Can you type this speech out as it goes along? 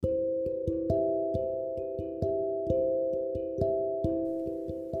A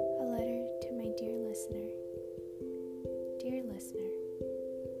letter to my dear listener. Dear listener,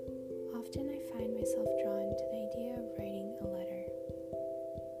 often I find myself drawn to the idea of writing a letter.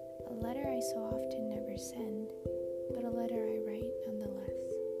 A letter I so often never send, but a letter I write nonetheless.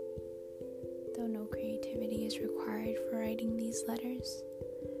 Though no creativity is required for writing these letters,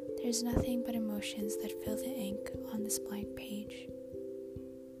 there's nothing but emotions that fill the ink on this blank page.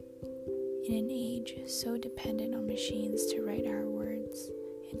 In an age so dependent on machines to write our words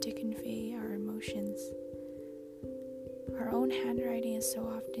and to convey our emotions, our own handwriting has so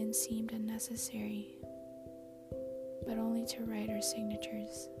often seemed unnecessary, but only to write our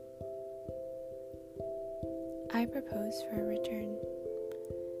signatures. I propose for a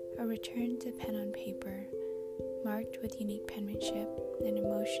return to pen on paper, marked with unique penmanship and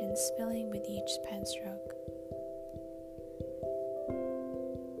emotions spilling with each pen stroke.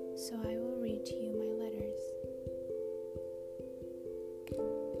 So I will read to you my letters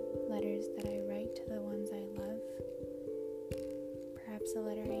that I write to the ones I love, perhaps a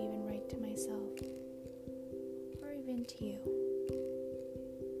letter I even write to myself, or even to you.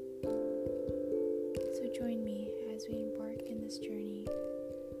 So join me as we embark in this journey